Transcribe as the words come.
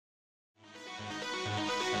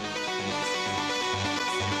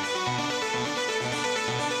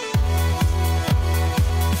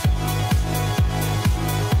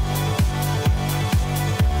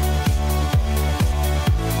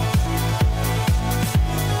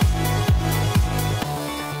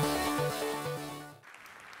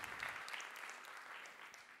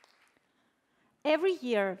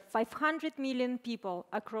year, 500 million people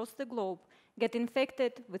across the globe get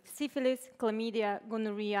infected with syphilis, chlamydia,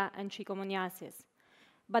 gonorrhea, and trichomoniasis.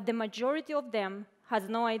 But the majority of them has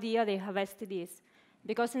no idea they have STDs,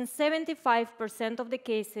 because in 75% of the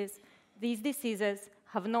cases, these diseases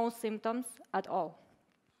have no symptoms at all.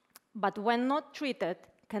 But when not treated,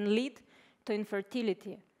 can lead to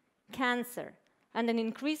infertility, cancer, and an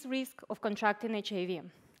increased risk of contracting HIV.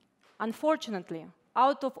 Unfortunately,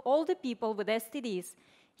 out of all the people with STDs,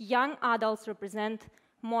 young adults represent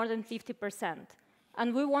more than 50%,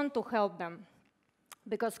 and we want to help them,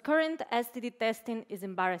 because current STD testing is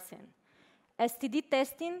embarrassing. STD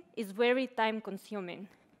testing is very time-consuming.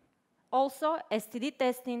 Also, STD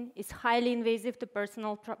testing is highly invasive to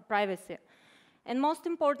personal privacy, and most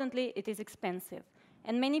importantly, it is expensive,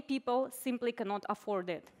 and many people simply cannot afford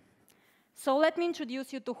it. So let me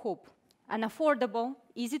introduce you to Hoope, an affordable,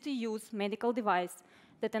 easy-to-use medical device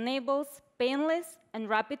that enables painless and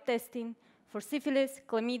rapid testing for syphilis,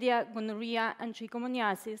 chlamydia, gonorrhea, and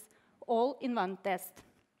trichomoniasis, all in one test.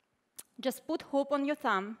 Just put Hoope on your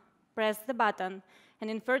thumb, press the button, and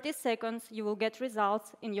in 30 seconds, you will get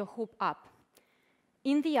results in your Hoope app.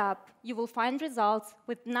 In the app, you will find results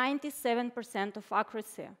with 97% of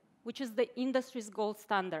accuracy, which is the industry's gold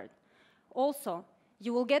standard. Also,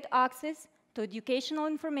 you will get access to educational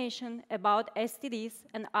information about STDs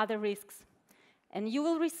and other risks, and you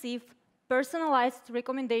will receive personalized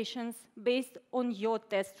recommendations based on your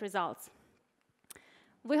test results.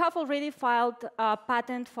 We have already filed a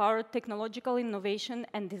patent for our technological innovation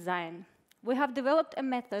and design. We have developed a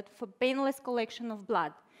method for painless collection of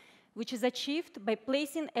blood, which is achieved by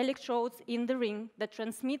placing electrodes in the ring that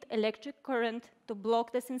transmit electric current to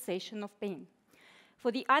block the sensation of pain.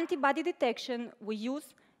 For the antibody detection, we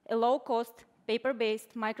use a low-cost,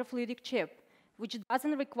 paper-based microfluidic chip, which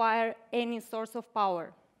doesn't require any source of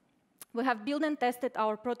power. We have built and tested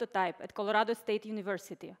our prototype at Colorado State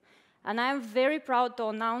University, and I am very proud to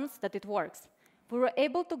announce that it works. We were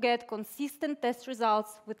able to get consistent test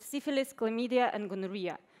results with syphilis, chlamydia, and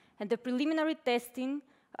gonorrhea, and the preliminary testing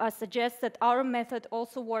suggests that our method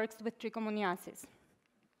also works with trichomoniasis.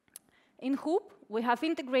 In Hoope, we have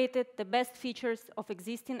integrated the best features of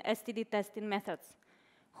existing STD testing methods.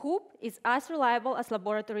 Hoope is as reliable as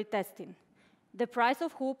laboratory testing. The price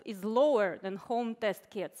of Hoope is lower than home test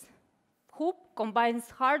kits. Hoope combines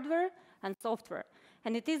hardware and software,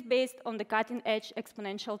 and it is based on the cutting-edge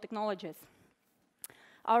exponential technologies.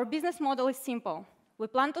 Our business model is simple. We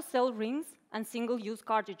plan to sell rings and single-use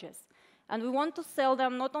cartridges, and we want to sell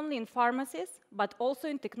them not only in pharmacies, but also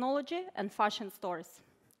in technology and fashion stores.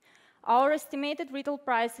 Our estimated retail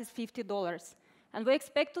price is $50, and we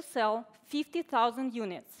expect to sell 50,000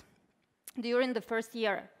 units during the first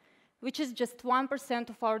year, which is just 1%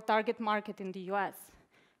 of our target market in the US.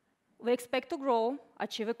 We expect to grow,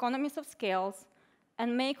 achieve economies of scale,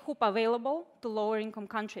 and make Hoope available to lower-income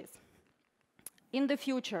countries. In the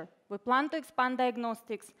future, we plan to expand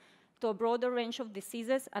diagnostics to a broader range of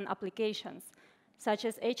diseases and applications, such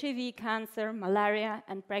as HIV, cancer, malaria,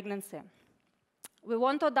 and pregnancy. We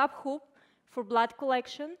want to adapt Hoope for blood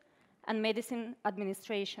collection and medicine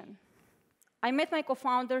administration. I met my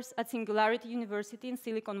co-founders at Singularity University in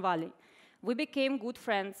Silicon Valley. We became good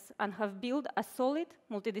friends and have built a solid,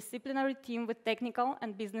 multidisciplinary team with technical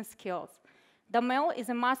and business skills. Damel is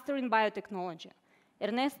a master in biotechnology.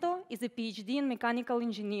 Ernesto is a PhD in mechanical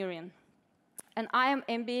engineering. And I am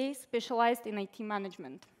MBA specialized in IT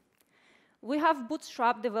management. We have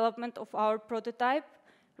bootstrapped development of our prototype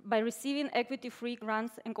by receiving equity-free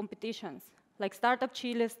grants and competitions, like Startup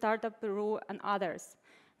Chile, Startup Peru, and others.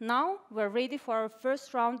 Now, we're ready for our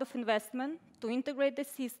first round of investment to integrate the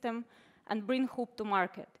system and bring Hoope to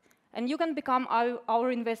market. And you can become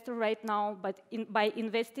our investor right now by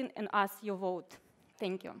investing in us your vote.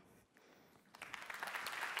 Thank you.